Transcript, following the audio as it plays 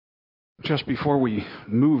Just before we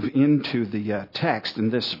move into the text,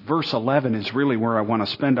 and this verse 11 is really where I want to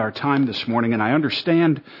spend our time this morning, and I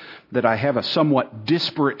understand that I have a somewhat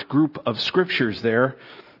disparate group of scriptures there.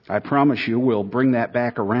 I promise you we'll bring that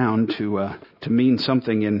back around to mean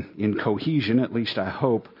something in cohesion, at least I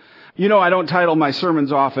hope. You know, I don't title my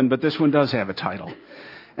sermons often, but this one does have a title.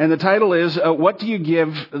 And the title is, What do you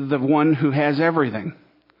give the one who has everything?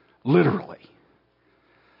 Literally.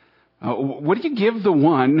 What do you give the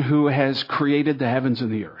one who has created the heavens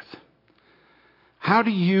and the earth? How do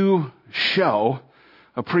you show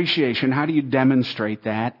appreciation? How do you demonstrate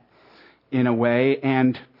that in a way?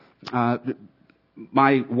 And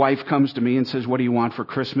my wife comes to me and says, "What do you want for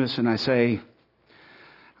Christmas?" And I say,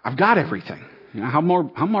 "I've got everything. You know, how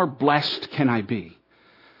more blessed can I be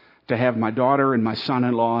to have my daughter and my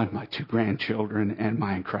son-in-law and my 2 grandchildren and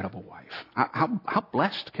my incredible wife? How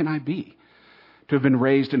blessed can I be to have been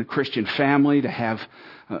raised in a Christian family, to have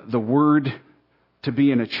the Word, to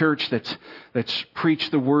be in a church that's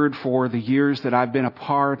preached the Word for the years that I've been a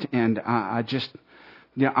part, and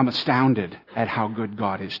I'm astounded at how good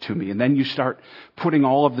God is to me." And then you start putting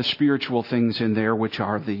all of the spiritual things in there, which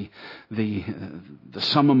are the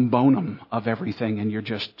summum bonum of everything, and you're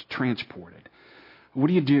just transported. What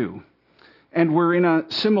do you do? And we're in a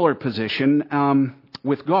similar position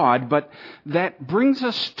with God, but that brings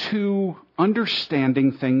us to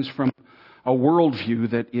understanding things from a worldview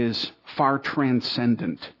that is far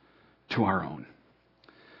transcendent to our own.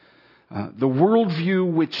 The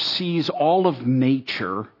worldview which sees all of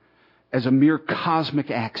nature as a mere cosmic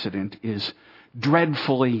accident is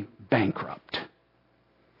dreadfully bankrupt.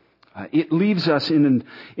 It leaves us in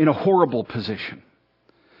a horrible position.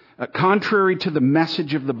 Contrary to the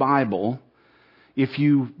message of the Bible, if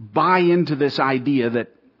you buy into this idea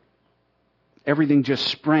that everything just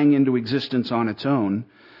sprang into existence on its own,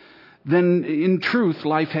 then in truth,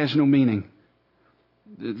 life has no meaning.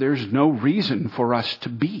 There's no reason for us to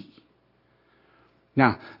be.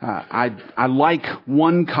 Now, I like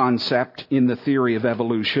one concept in the theory of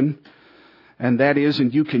evolution, and that is,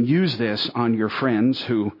 and you can use this on your friends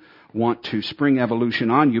who want to spring evolution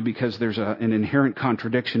on you because there's an inherent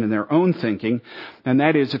contradiction in their own thinking. And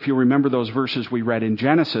that is, if you remember those verses we read in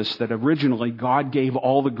Genesis, that originally God gave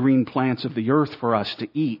all the green plants of the earth for us to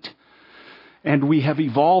eat. And we have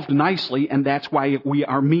evolved nicely, and that's why we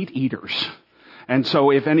are meat eaters. And so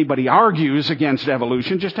if anybody argues against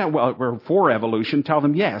evolution, just tell, well, we're for evolution, tell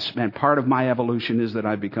them, yes, and part of my evolution is that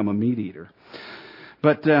I've become a meat eater.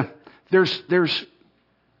 But there's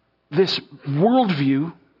this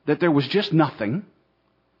worldview that there was just nothing,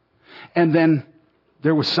 and then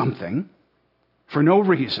there was something for no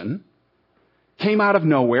reason, came out of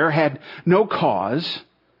nowhere, had no cause,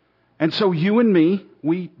 and so you and me,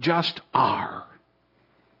 we just are.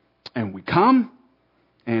 And we come,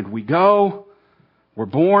 and we go, we're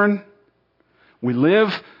born, we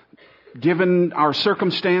live, given our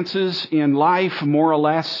circumstances in life, more or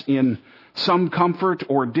less in some comfort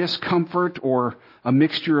or discomfort or a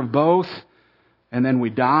mixture of both, and then we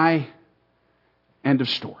die. End of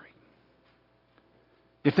story.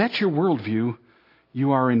 If that's your worldview,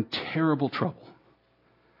 you are in terrible trouble.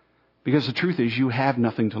 Because the truth is, you have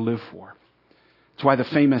nothing to live for. That's why the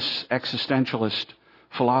famous existentialist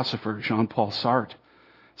philosopher Jean-Paul Sartre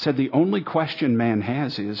said the only question man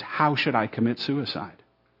has is, how should I commit suicide?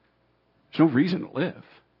 There's no reason to live,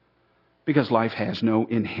 because life has no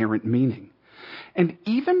inherent meaning. And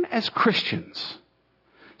even as Christians,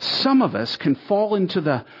 some of us can fall into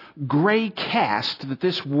the gray cast that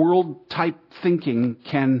this world-type thinking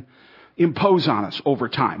can impose on us over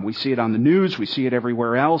time. We see it on the news, we see it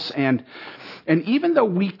everywhere else, and even though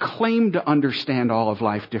we claim to understand all of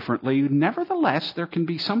life differently, nevertheless, there can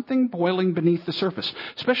be something boiling beneath the surface,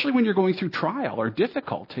 especially when you're going through trial or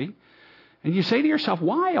difficulty, and you say to yourself,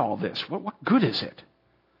 why all this? What good is it?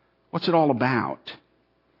 What's it all about?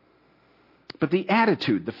 But the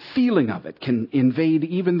attitude, the feeling of it can invade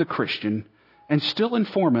even the Christian and still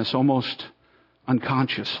inform us almost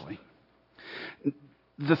unconsciously.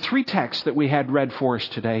 The 3 texts that we had read for us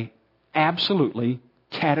today absolutely,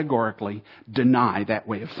 categorically deny that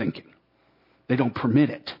way of thinking. They don't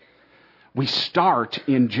permit it. We start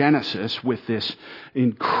in Genesis with this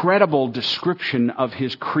incredible description of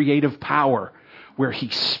His creative power, where He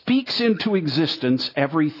speaks into existence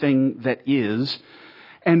everything that is.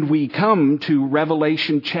 And we come to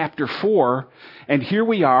Revelation chapter 4, and here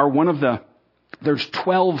we are, one of the There's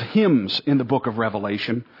 12 hymns in the book of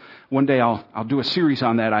Revelation. One day I'll do a series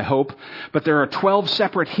on that, I hope. But there are 12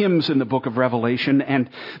 separate hymns in the book of Revelation, and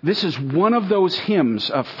this is one of those hymns.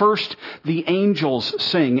 First, the angels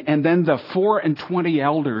sing, and then the 24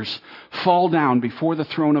 elders fall down before the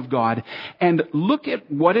throne of God. And look at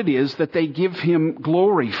what it is that they give him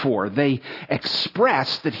glory for. They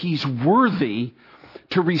express that he's worthy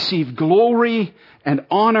to receive glory and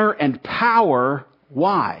honor and power.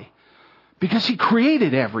 Why? Because he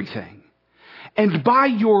created everything. And by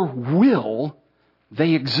your will,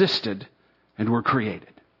 they existed and were created.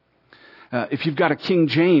 If you've got a King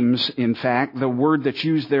James, in fact, the word that's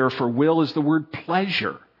used there for will is the word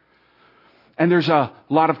pleasure. And there's a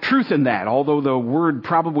lot of truth in that, although the word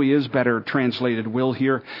probably is better translated will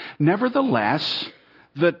here. Nevertheless,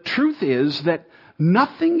 the truth is that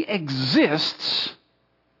nothing exists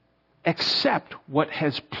except what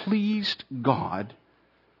has pleased God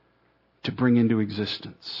to bring into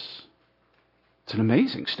existence. It's an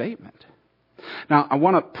amazing statement. Now, I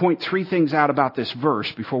want to point three things out about this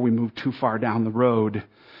verse before we move too far down the road.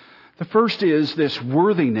 The first is this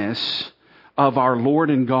worthiness of our Lord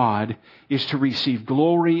and God is to receive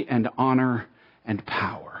glory and honor and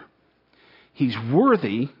power. He's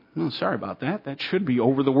worthy. Oh, sorry about that. That should be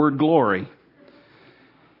over the word glory.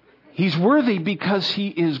 He's worthy because he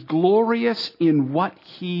is glorious in what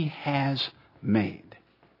he has made.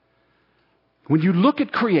 When you look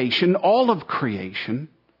at creation, all of creation,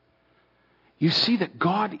 you see that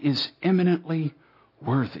God is eminently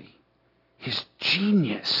worthy. His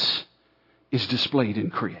genius is displayed in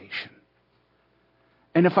creation.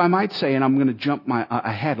 And if I might say, and I'm going to jump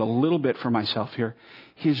ahead a little bit for myself here,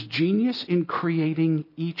 his genius in creating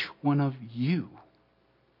each one of you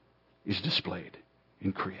is displayed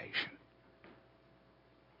in creation.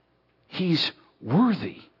 He's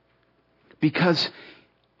worthy because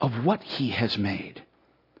of what he has made.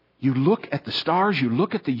 You look at the stars, you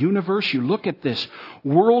look at the universe, you look at this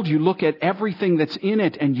world, you look at everything that's in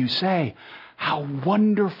it, and you say, how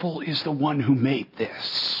wonderful is the one who made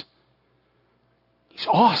this. He's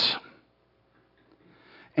awesome.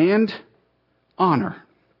 And honor.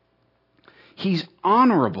 He's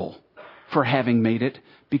honorable for having made it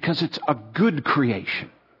because it's a good creation.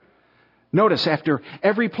 Notice after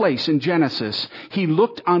every place in Genesis, he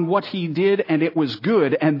looked on what he did and it was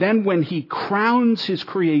good. And then when he crowns his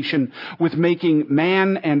creation with making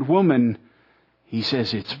man and woman, he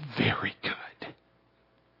says it's very good.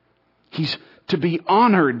 He's to be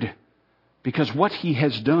honored because what he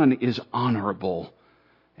has done is honorable.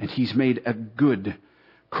 And he's made a good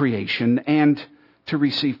creation, and to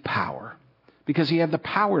receive power because he had the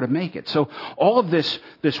power to make it. So all of this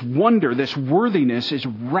wonder, this worthiness is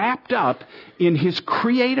wrapped up in his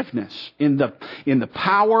creativeness, in the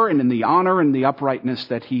power and in the honor and the uprightness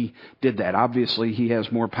that he did that. Obviously, he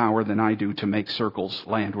has more power than I do to make circles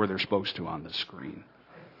land where they're supposed to on the screen.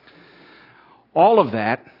 All of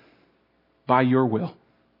that by your will,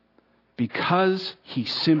 because he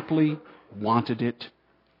simply wanted it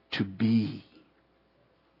to be.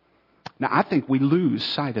 Now, I think we lose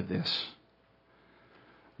sight of this.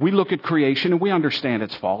 We look at creation and we understand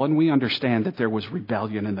it's fallen. We understand that there was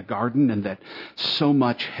rebellion in the garden and that so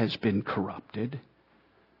much has been corrupted.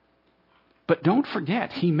 But don't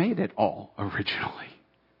forget, he made it all originally.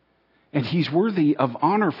 And he's worthy of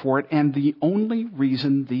honor for it. And the only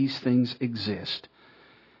reason these things exist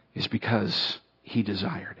is because he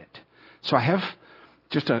desired it. So I have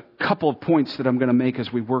just a couple of points that I'm going to make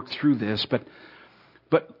as we work through this. But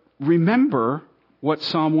remember what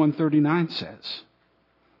Psalm 139 says.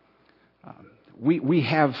 We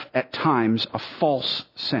have at times a false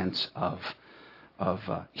sense of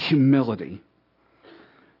humility.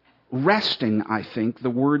 Wresting, I think, the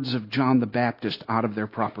words of John the Baptist out of their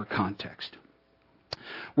proper context.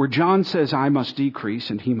 Where John says, I must decrease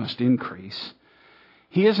and he must increase,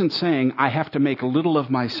 he isn't saying, I have to make a little of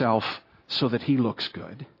myself so that he looks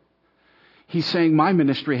good. He's saying my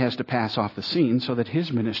ministry has to pass off the scene so that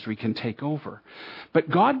his ministry can take over. But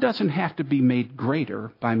God doesn't have to be made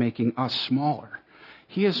greater by making us smaller.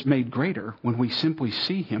 He is made greater when we simply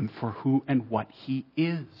see him for who and what he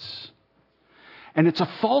is. And it's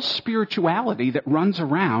a false spirituality that runs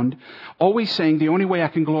around always saying the only way I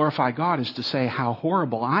can glorify God is to say how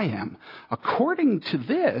horrible I am. According to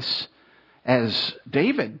this, as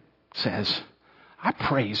David says, I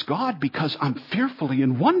praise God because I'm fearfully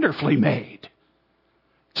and wonderfully made.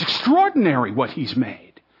 It's extraordinary what he's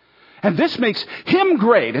made. And this makes him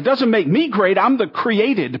great. It doesn't make me great. I'm the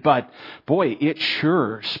created, but boy, it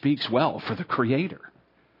sure speaks well for the Creator.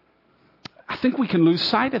 I think we can lose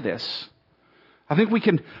sight of this. I think we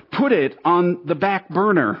can put it on the back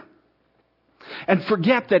burner. And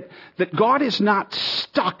forget that God is not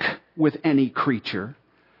stuck with any creature,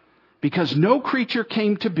 because no creature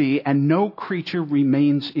came to be and no creature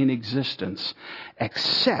remains in existence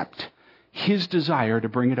except His desire to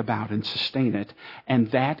bring it about and sustain it, and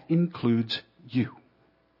that includes you.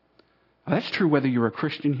 Now, that's true whether you're a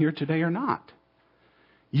Christian here today or not.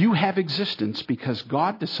 You have existence because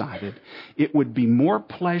God decided it would be more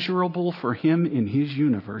pleasurable for Him in His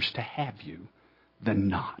universe to have you than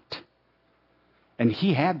not. And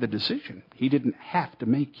He had the decision. He didn't have to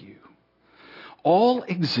make you. All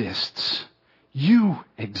exists. You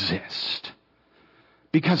exist.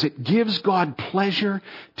 Because it gives God pleasure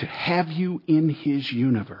to have you in His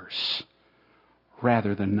universe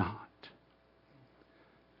rather than not.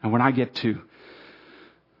 And when I get to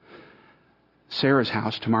Sarah's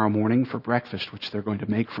house tomorrow morning for breakfast, which they're going to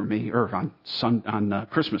make for me, or on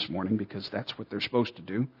Christmas morning, because that's what they're supposed to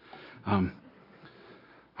do, I'm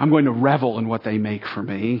going to revel in what they make for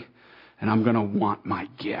me, and I'm going to want my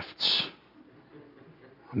gifts.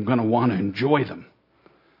 I'm going to want to enjoy them.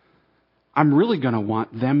 I'm really going to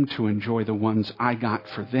want them to enjoy the ones I got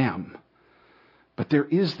for them. But there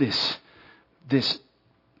is this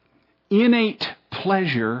innate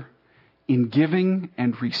pleasure in giving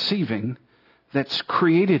and receiving that's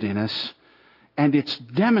created in us, and it's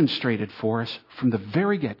demonstrated for us from the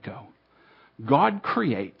very get-go. God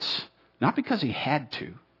creates, not because He had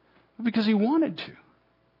to, but because He wanted to.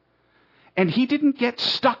 And He didn't get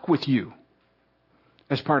stuck with you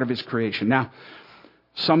as part of His creation. Now,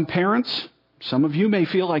 some parents, some of you may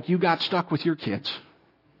feel like you got stuck with your kids.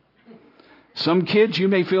 Some kids, you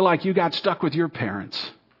may feel like you got stuck with your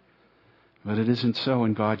parents. But it isn't so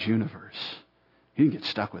in God's universe. He didn't get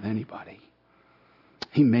stuck with anybody.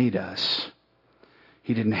 He made us.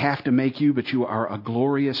 He didn't have to make you, but you are a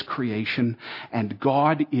glorious creation, and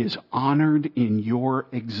God is honored in your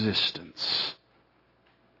existence.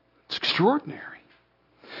 It's extraordinary.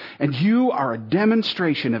 And you are a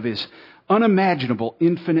demonstration of His unimaginable,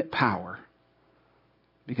 infinite power,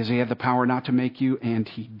 because He had the power not to make you, and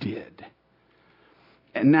He did.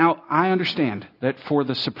 And now, I understand that for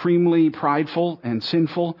the supremely prideful and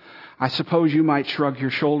sinful, I suppose you might shrug your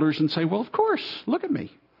shoulders and say, well, of course, look at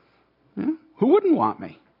me. Yeah, who wouldn't want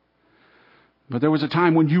me? But there was a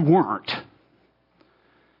time when you weren't.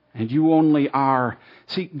 And you only are.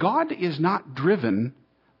 See, God is not driven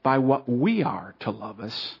by what we are to love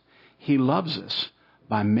us. He loves us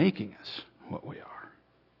by making us what we are.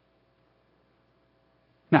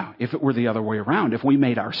 Now, if it were the other way around, if we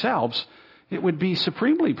made ourselves, it would be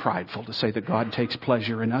supremely prideful to say that God takes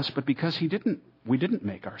pleasure in us, but because we didn't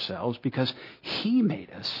make ourselves, because He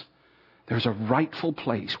made us, there's a rightful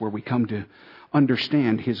place where we come to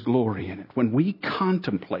understand His glory in it. When we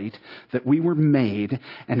contemplate that we were made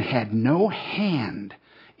and had no hand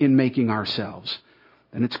in making ourselves,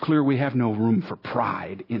 then it's clear we have no room for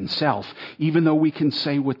pride in self, even though we can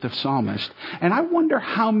say with the psalmist, and I wonder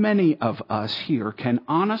how many of us here can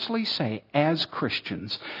honestly say, as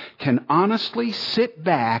Christians, can honestly sit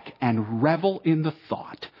back and revel in the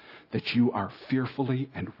thought that you are fearfully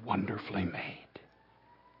and wonderfully made.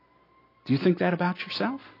 Do you think that about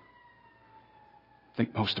yourself? I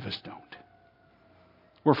think most of us don't.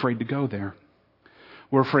 We're afraid to go there.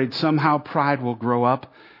 We're afraid somehow pride will grow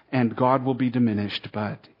up and God will be diminished,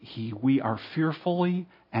 but we are fearfully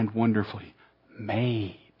and wonderfully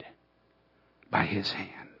made by His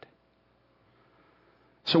hand.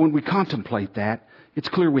 So when we contemplate that, it's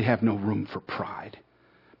clear we have no room for pride,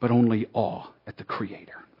 but only awe at the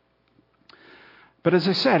Creator. But as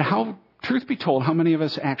I said, truth be told, how many of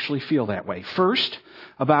us actually feel that way? First,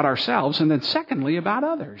 about ourselves, and then secondly, about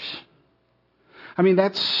others. I mean,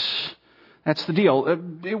 that's the deal.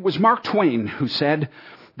 It was Mark Twain who said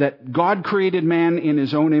that God created man in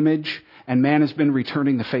His own image, and man has been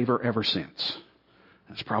returning the favor ever since.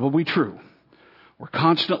 That's probably true. We're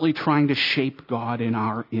constantly trying to shape God in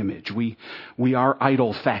our image. We are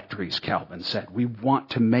idol factories, Calvin said. We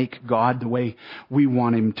want to make God the way we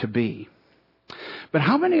want Him to be. But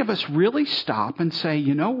how many of us really stop and say,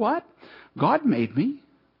 you know what? God made me.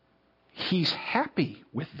 He's happy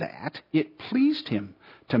with that. It pleased Him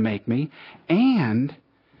to make me, and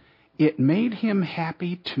it made Him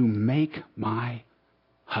happy to make my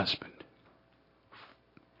husband.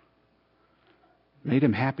 Made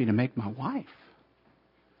Him happy to make my wife.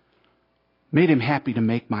 Made Him happy to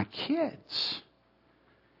make my kids.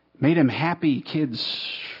 Made Him happy, kids,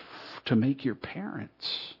 to make your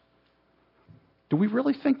parents. Do we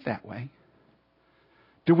really think that way?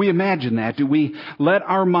 Do we imagine that? Do we let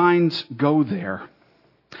our minds go there?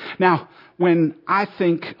 Now, when I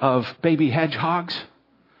think of baby hedgehogs,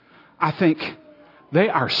 I think they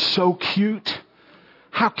are so cute.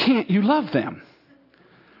 how can't you love them?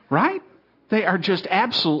 Right? They are just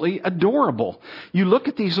absolutely adorable. You look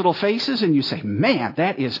at these little faces and you say, man,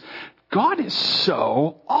 God is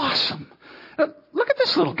so awesome. Look at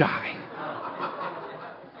this little guy.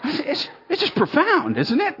 It's just profound,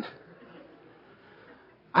 isn't it?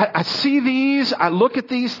 I see these, I look at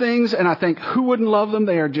these things, and I think, who wouldn't love them?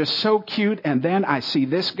 They are just so cute. And then I see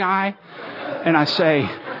this guy, and I say,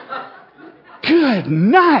 good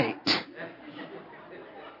night.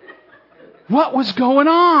 What was going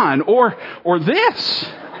on? Or this.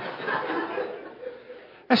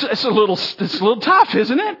 It's a little tough,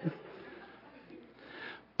 isn't it?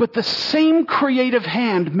 But the same creative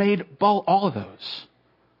hand made all of those.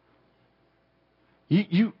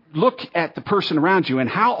 You look at the person around you, and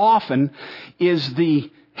how often is the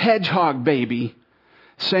hedgehog baby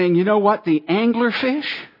saying, you know what, the anglerfish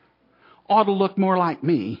ought to look more like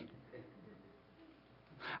me?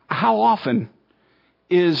 How often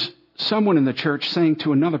is someone in the church saying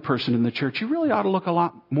to another person in the church, you really ought to look a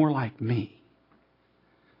lot more like me?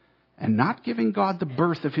 And not giving God the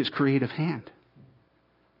birth of his creative hand,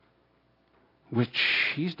 which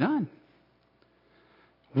he's done.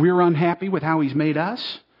 We're unhappy with how he's made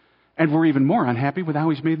us, and we're even more unhappy with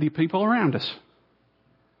how he's made the people around us.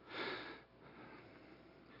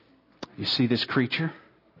 You see this creature,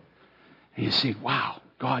 and you see, wow,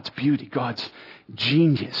 God's beauty, God's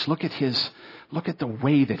genius. Look at the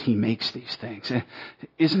way that he makes these things.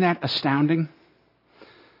 Isn't that astounding?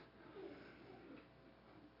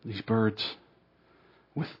 These birds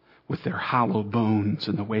with their hollow bones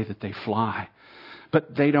and the way that they fly.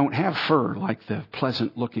 But they don't have fur like the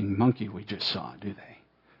pleasant-looking monkey we just saw, do they?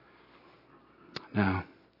 No.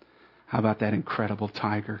 How about that incredible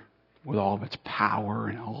tiger with all of its power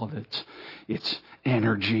and all of its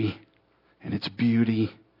energy and its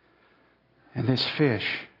beauty? And this fish,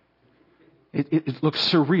 it looks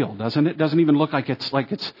surreal, doesn't it? It doesn't even look like it's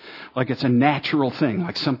a natural thing,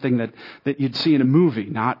 like something that you'd see in a movie,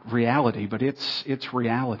 not reality, but it's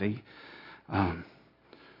reality.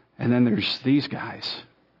 And then there's these guys.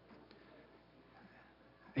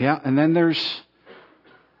 Yeah, and then there's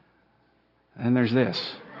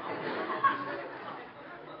this.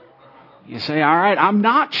 You say, all right, I'm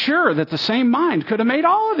not sure that the same mind could have made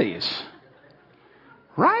all of these.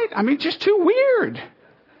 Right? I mean, just too weird.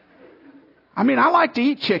 I mean, I like to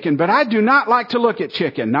eat chicken, but I do not like to look at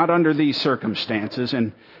chicken, not under these circumstances.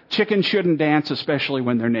 And chickens shouldn't dance, especially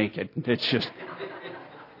when they're naked. It's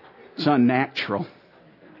unnatural.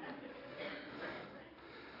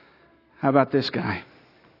 How about this guy?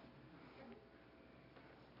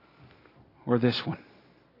 Or this one?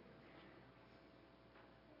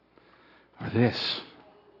 Or this?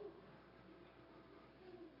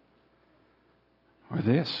 Or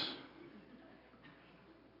this?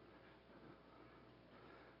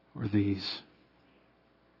 Or these?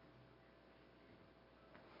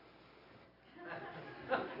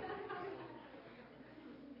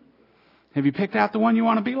 Have you picked out the one you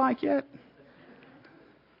want to be like yet?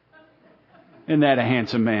 Isn't that a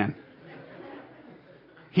handsome man?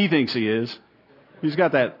 He thinks he is. He's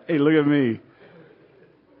got that, hey, look at me.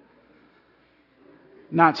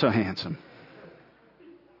 Not so handsome.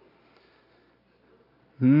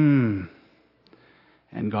 And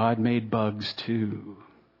God made bugs too.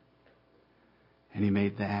 And he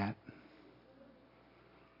made that.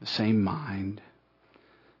 The same mind,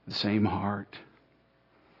 the same heart,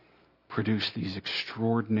 produced these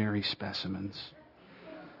extraordinary specimens.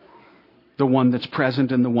 The one that's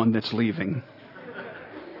present and the one that's leaving.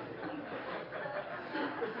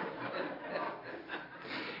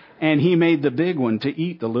 And he made the big one to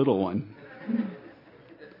eat the little one.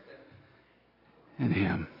 And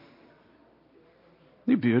him.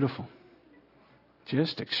 They're beautiful.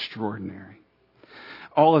 Just extraordinary.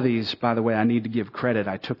 All of these, by the way, I need to give credit.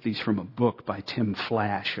 I took these from a book by Tim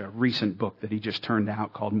Flash, a recent book that he just turned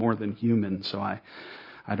out called More Than Human. So I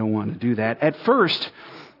don't want to do that. At first,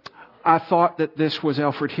 I thought that this was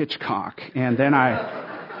Alfred Hitchcock. And then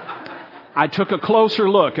I took a closer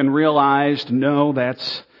look and realized, no,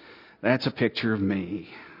 that's a picture of me.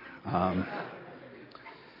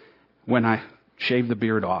 When I shave the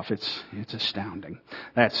beard off, it's astounding.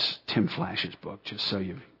 That's Tim Flash's book, just so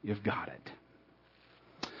you've got it.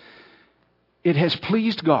 It has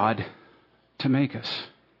pleased God to make us.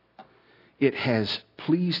 It has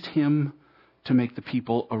pleased him to make the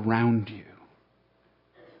people around you.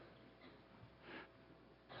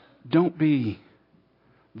 Don't be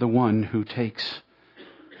the one who takes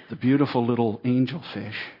the beautiful little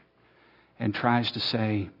angelfish and tries to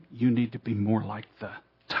say, you need to be more like the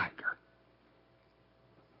tiger.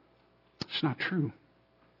 It's not true.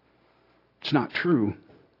 It's not true.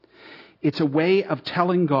 It's a way of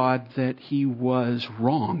telling God that he was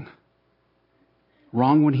wrong.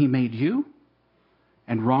 Wrong when he made you,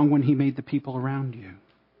 and wrong when he made the people around you.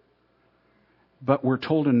 But we're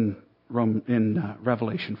told in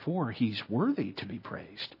Revelation 4, he's worthy to be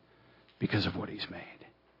praised because of what he's made.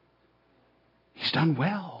 He's done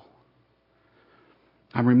well.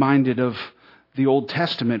 I'm reminded of the Old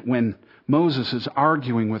Testament when Moses is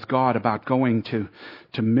arguing with God about going to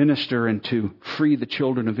minister and to free the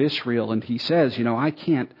children of Israel. And he says, I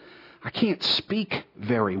can't speak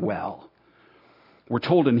very well. We're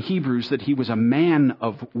told in Hebrews that he was a man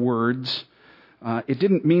of words. It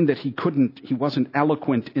didn't mean that he wasn't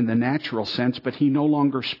eloquent in the natural sense, but he no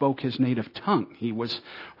longer spoke his native tongue. He was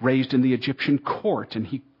raised in the Egyptian court, and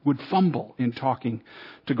he would fumble in talking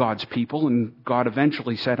to God's people, and God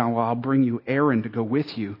eventually said, I'll bring you Aaron to go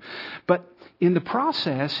with you. But in the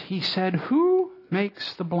process, he said, who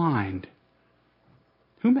makes the blind?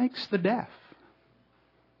 Who makes the deaf?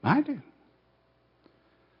 I do.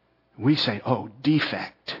 We say,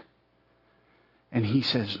 defect. And he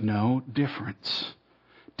says, no, difference.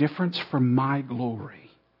 Difference for my glory.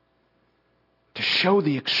 To show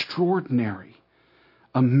the extraordinary,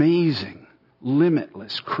 amazing,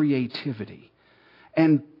 limitless creativity.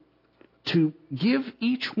 And to give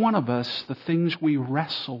each one of us the things we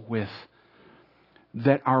wrestle with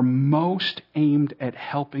that are most aimed at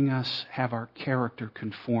helping us have our character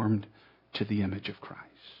conformed to the image of Christ.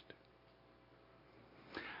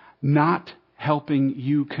 Not helping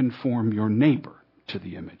you conform your neighbor to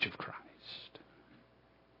the image of Christ.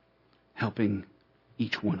 Helping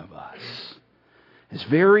each one of us. As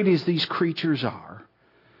varied as these creatures are,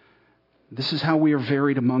 this is how we are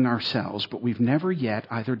varied among ourselves, but we've never yet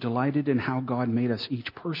either delighted in how God made us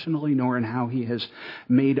each personally, nor in how he has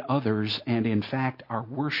made others, and in fact, our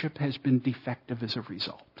worship has been defective as a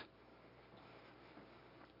result.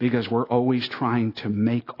 Because we're always trying to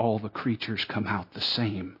make all the creatures come out the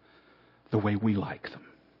same, the way we like them.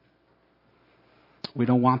 We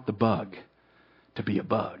don't want the bug to be a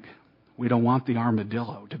bug. We don't want the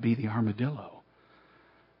armadillo to be the armadillo.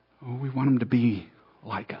 We want him to be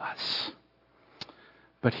like us.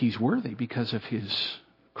 But he's worthy because of his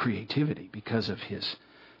creativity, because of his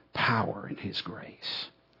power and his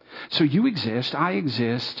grace. So you exist, I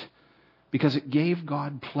exist, because it gave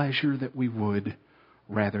God pleasure that we would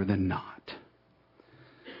rather than not.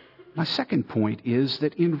 My second point is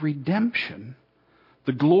that in redemption,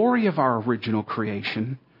 the glory of our original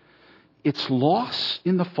creation, its loss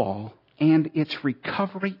in the fall, and its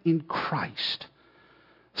recovery in Christ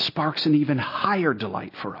sparks an even higher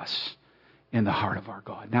delight for us in the heart of our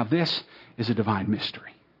God. Now this is a divine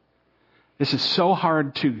mystery. This is so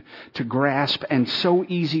hard to grasp and so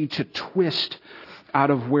easy to twist out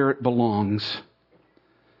of where it belongs.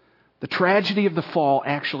 The tragedy of the fall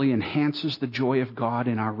actually enhances the joy of God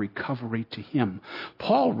in our recovery to him.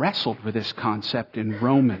 Paul wrestled with this concept in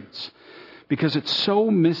Romans because it's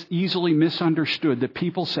so easily misunderstood that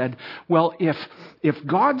people said, well, if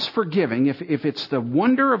God's forgiving, if it's the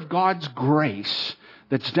wonder of God's grace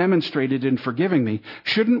that's demonstrated in forgiving me,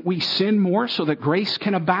 shouldn't we sin more so that grace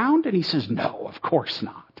can abound? And he says, no, of course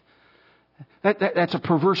not. That's a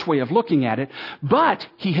perverse way of looking at it. But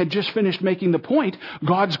he had just finished making the point,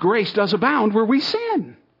 God's grace does abound where we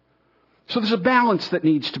sin. So there's a balance that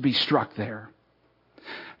needs to be struck there.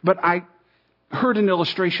 But I heard an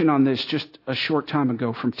illustration on this just a short time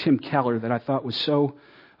ago from Tim Keller that I thought was so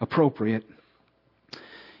appropriate.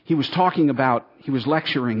 He was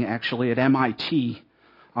lecturing actually at MIT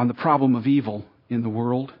on the problem of evil in the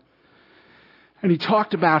world. And he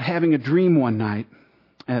talked about having a dream one night,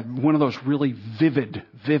 one of those really vivid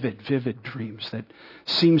dreams that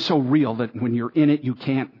seem so real that when you're in it, you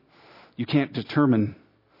can't determine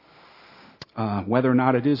whether or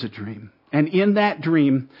not it is a dream. And in that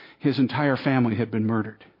dream, his entire family had been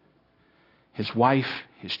murdered. His wife,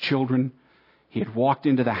 his children. He had walked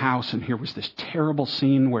into the house and here was this terrible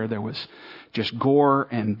scene where there was just gore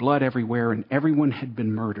and blood everywhere and everyone had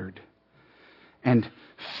been murdered. And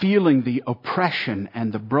feeling the oppression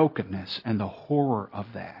and the brokenness and the horror of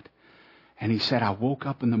that. And he said, I woke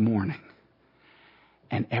up in the morning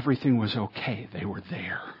and everything was okay. They were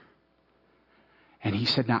there. And he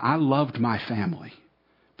said, now I loved my family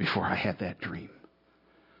before I had that dream.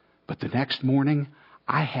 But the next morning,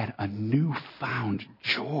 I had a newfound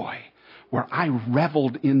joy where I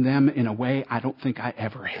reveled in them in a way I don't think I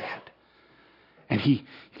ever had. And he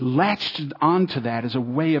latched onto that as a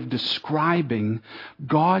way of describing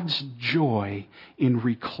God's joy in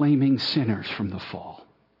reclaiming sinners from the fall.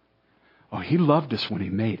 Oh, he loved us when he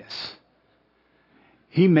made us.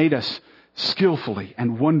 He made us skillfully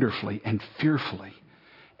and wonderfully and fearfully,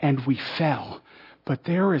 and we fell. But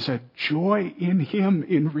there is a joy in Him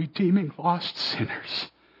in redeeming lost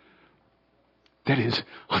sinners that is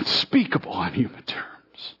unspeakable on human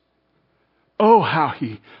terms. Oh, how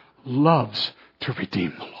He loves to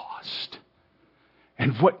redeem the lost.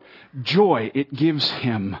 And what joy it gives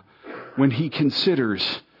Him when He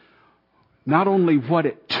considers not only what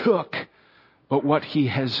it took, but what He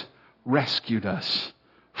has rescued us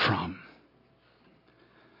from.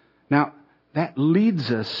 Now, that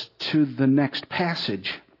leads us to the next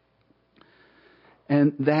passage.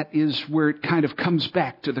 And that is where it kind of comes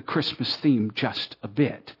back to the Christmas theme just a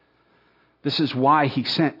bit. This is why He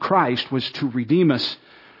sent Christ, was to redeem us.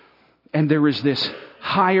 And there is this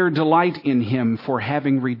higher delight in Him for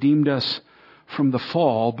having redeemed us from the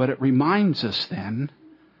fall. But it reminds us then,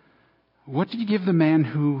 what did He give the man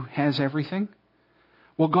who has everything?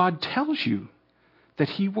 Well, God tells you that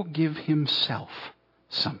He will give Himself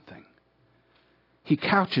something. He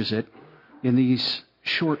couches it in these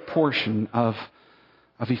short portion of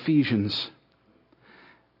Ephesians.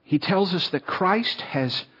 He tells us that Christ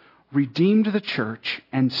has redeemed the church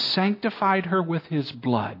and sanctified her with His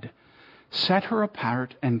blood, set her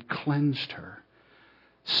apart and cleansed her,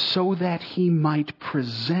 so that He might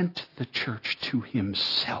present the church to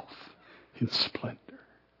Himself in splendor.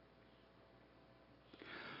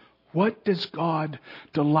 What does God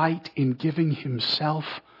delight in giving Himself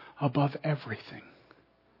above everything?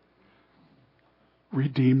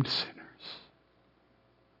 Redeemed sinners.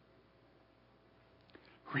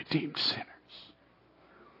 Redeemed sinners.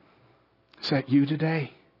 Is that you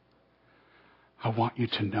today? I want you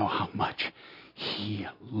to know how much He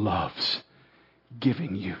loves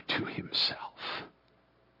giving you to Himself.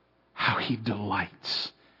 How He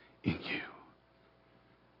delights in you.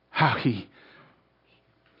 How He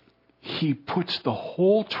puts the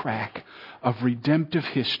whole track of redemptive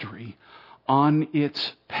history on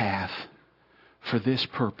its path for this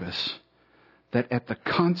purpose, that at the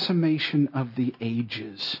consummation of the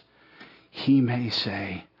ages, He may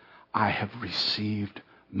say, I have received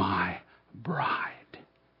my bride.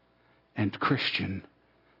 And Christian,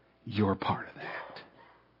 you're part of that.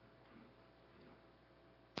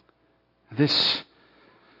 This,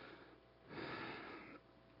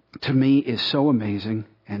 to me, is so amazing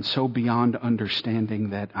and so beyond understanding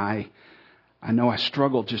that I know I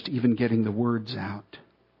struggle just even getting the words out.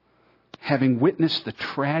 Having witnessed the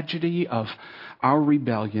tragedy of our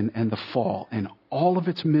rebellion and the fall and all of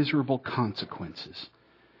its miserable consequences,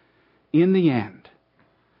 in the end,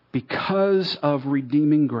 because of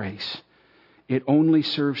redeeming grace, it only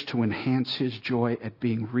serves to enhance His joy at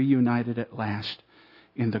being reunited at last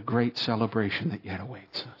in the great celebration that yet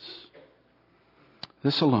awaits us.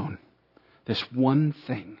 This alone, this one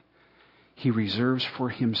thing, He reserves for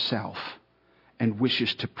Himself and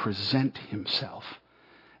wishes to present Himself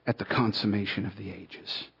at the consummation of the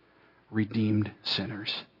ages, redeemed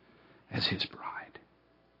sinners as His bride.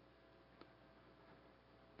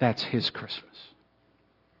 That's His Christmas.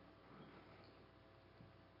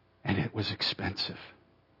 And it was expensive.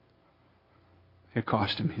 It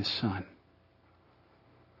cost Him His Son.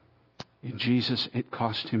 In Jesus, it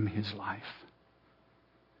cost Him His life,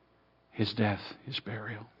 His death, His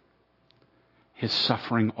burial, His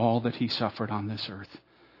suffering, all that He suffered on this earth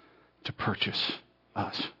to purchase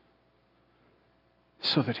us,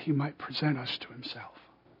 so that He might present us to Himself.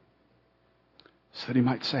 So that He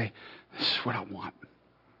might say, this is what I want.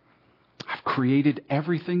 I've created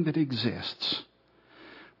everything that exists,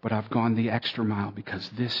 but I've gone the extra mile because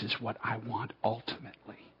this is what I want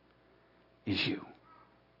ultimately, is you.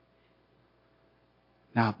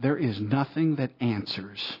 Now, there is nothing that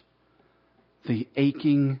answers the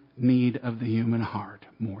aching need of the human heart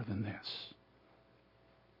more than this.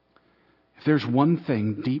 If there's one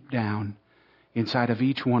thing deep down inside of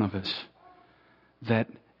each one of us that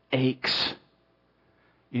aches,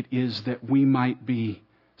 it is that we might be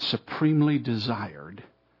supremely desired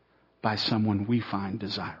by someone we find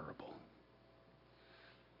desirable.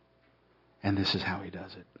 And this is how He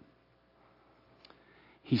does it.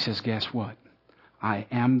 He says, guess what? I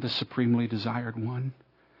am the supremely desired one,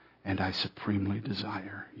 and I supremely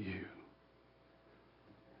desire you.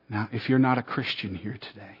 Now, if you're not a Christian here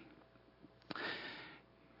today,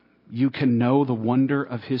 you can know the wonder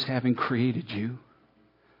of His having created you.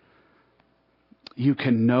 You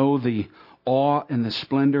can know the awe and the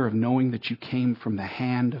splendor of knowing that you came from the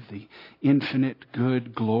hand of the infinite,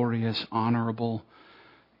 good, glorious, honorable,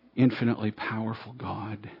 infinitely powerful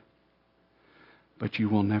God. But you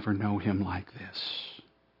will never know Him like this.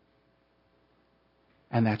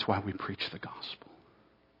 And that's why we preach the gospel.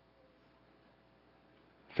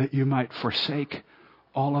 that you might forsake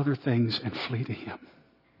all other things and flee to Him.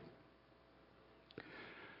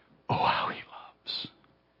 Oh, how He loves.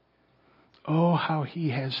 Oh, how He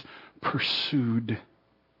has pursued.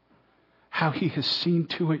 How He has seen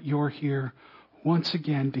to it you're here once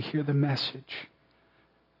again to hear the message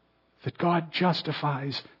that God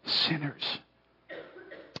justifies sinners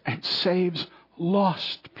and saves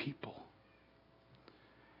lost people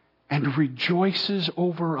and rejoices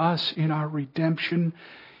over us in our redemption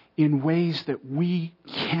in ways that we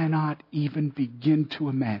cannot even begin to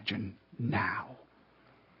imagine now.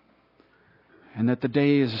 And that the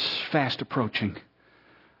day is fast approaching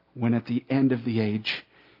when at the end of the age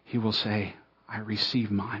He will say, I receive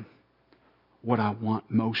mine, what I want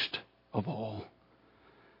most of all,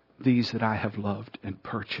 these that I have loved and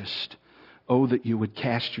purchased. Oh, that you would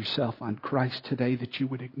cast yourself on Christ today, that you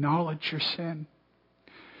would acknowledge your sin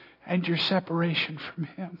and your separation from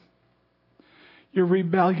Him, your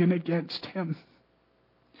rebellion against Him.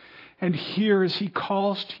 And hear as He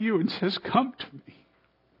calls to you and says, come to me,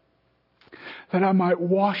 that I might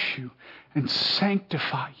wash you and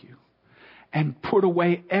sanctify you and put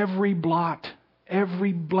away every blot,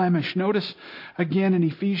 every blemish. Notice again in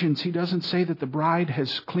Ephesians, he doesn't say that the bride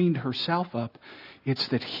has cleaned herself up. It's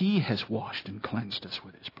that He has washed and cleansed us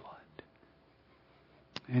with His blood.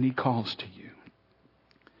 And He calls to you.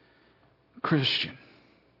 Christian,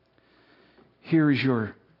 here is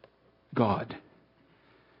your God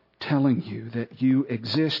telling you that you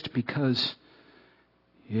exist because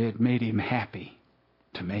it made Him happy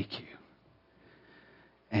to make you.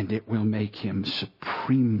 And it will make Him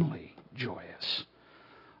supremely joyous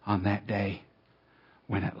on that day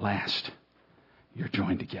when at last you're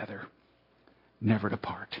joined together, never to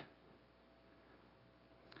part.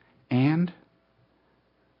 And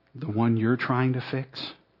the one you're trying to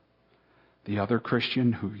fix, the other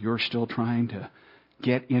Christian who you're still trying to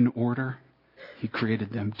get in order, He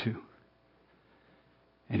created them too.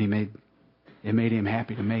 And it made Him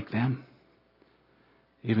happy to make them,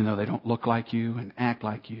 even though they don't look like you and act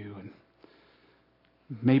like you. And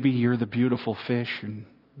maybe you're the beautiful fish and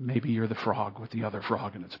maybe you're the frog with the other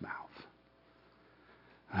frog in its mouth.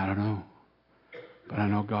 I don't know. But I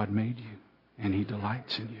know God made you and He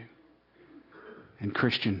delights in you. And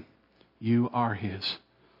Christian, you are His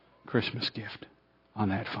Christmas gift on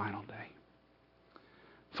that final day.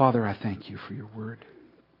 Father, I thank You for Your word.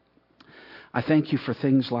 I thank You for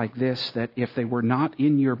things like this that if they were not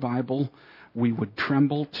in Your Bible, we would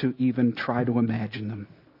tremble to even try to imagine them.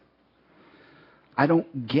 I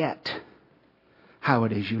don't get how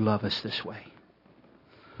it is You love us this way.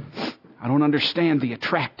 I don't understand the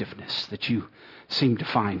attractiveness that You seem to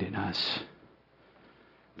find in us.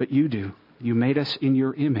 But You do. You made us in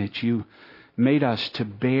Your image. You made us to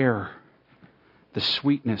bear the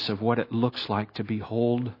sweetness of what it looks like to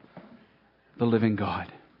behold the living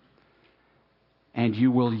God. And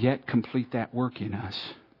You will yet complete that work in us.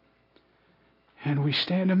 And we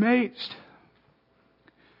stand amazed.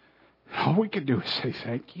 All we can do is say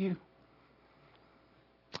thank You.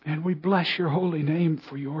 And we bless Your holy name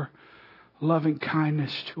for Your loving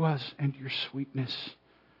kindness to us and Your sweetness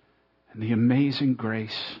and the amazing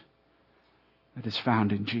grace that is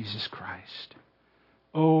found in Jesus Christ.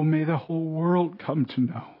 Oh, may the whole world come to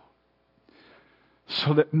know,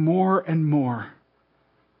 so that more and more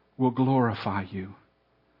will glorify You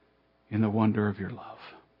in the wonder of Your love.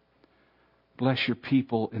 Bless Your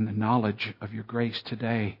people in the knowledge of Your grace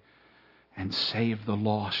today, and save the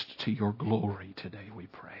lost to Your glory today, we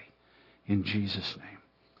pray. In Jesus' name,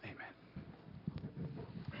 amen.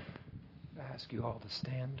 I ask you all to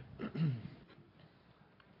stand.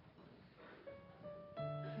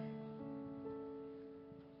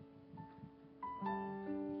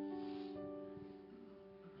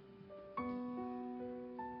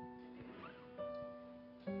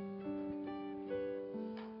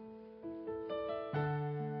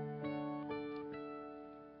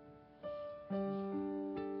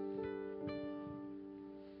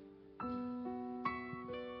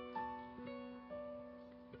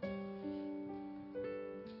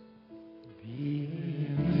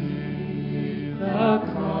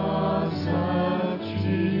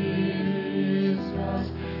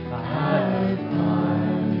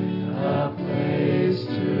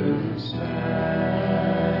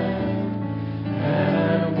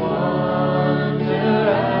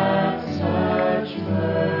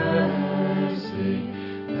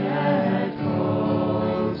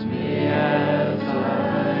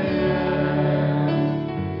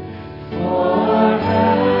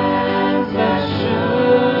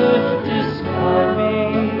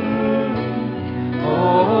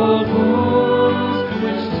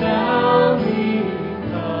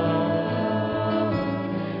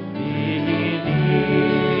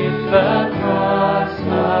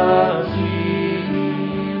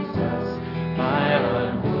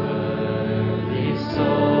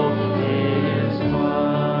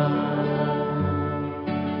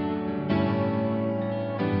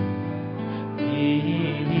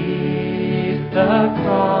 the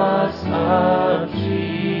cross of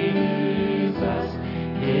Jesus.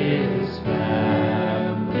 His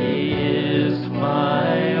family is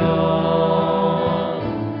my own.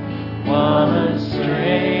 One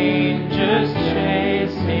stranger's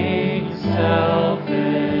chasing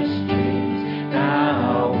selfish dreams,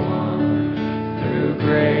 now won through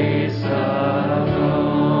grace alone.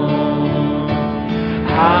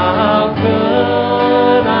 How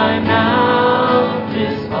could I now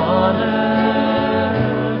dishonor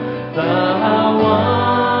the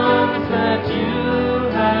ones that you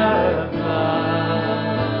have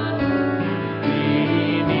loved?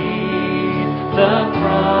 Beneath the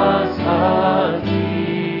cross of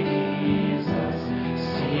Jesus,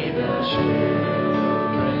 see the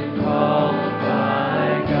children called by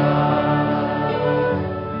God.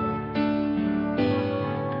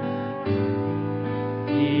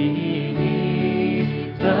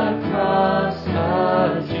 Beneath the cross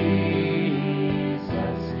of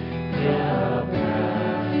Jesus, the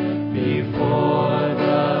path before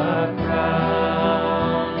the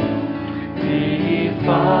crown. We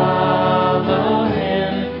follow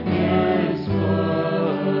in His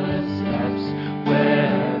footsteps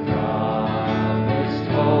where promised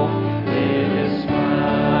hope is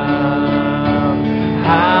found.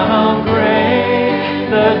 How great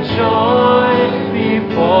the joy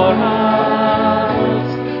before us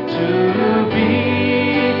to be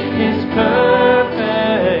His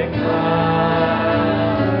perfect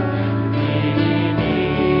bride.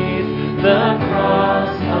 Beneath the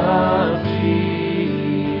cross of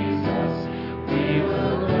Jesus, we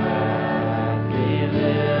will gladly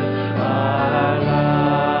live our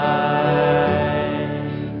lives.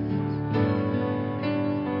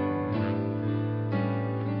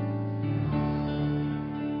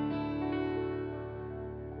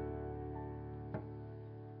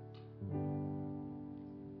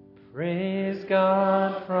 Praise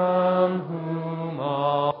God from whom